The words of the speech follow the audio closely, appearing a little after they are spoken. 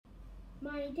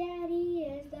My daddy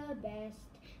is the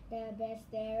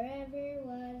best there ever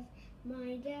was.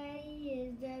 My daddy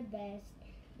is the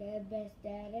best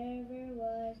that ever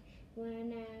was.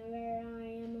 Whenever I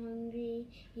am hungry,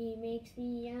 he makes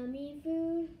me yummy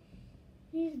food.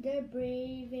 He's the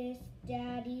bravest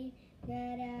daddy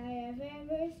that I have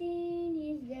ever seen.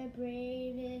 He's the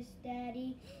bravest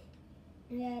daddy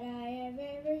that I have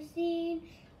ever seen.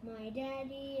 My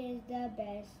daddy is the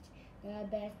best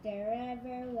there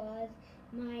ever was.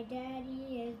 My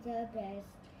daddy is the best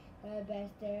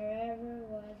there ever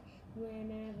was.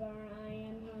 Whenever I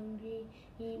am hungry,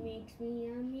 he makes me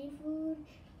yummy food.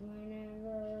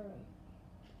 Whenever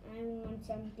I want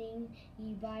something,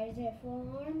 he buys it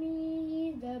for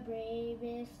me. He's the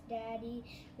bravest daddy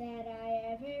that I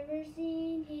have ever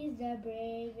seen. He's the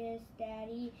bravest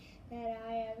daddy that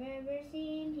I have ever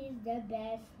seen. He's the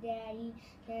best daddy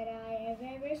that I have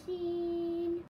ever seen.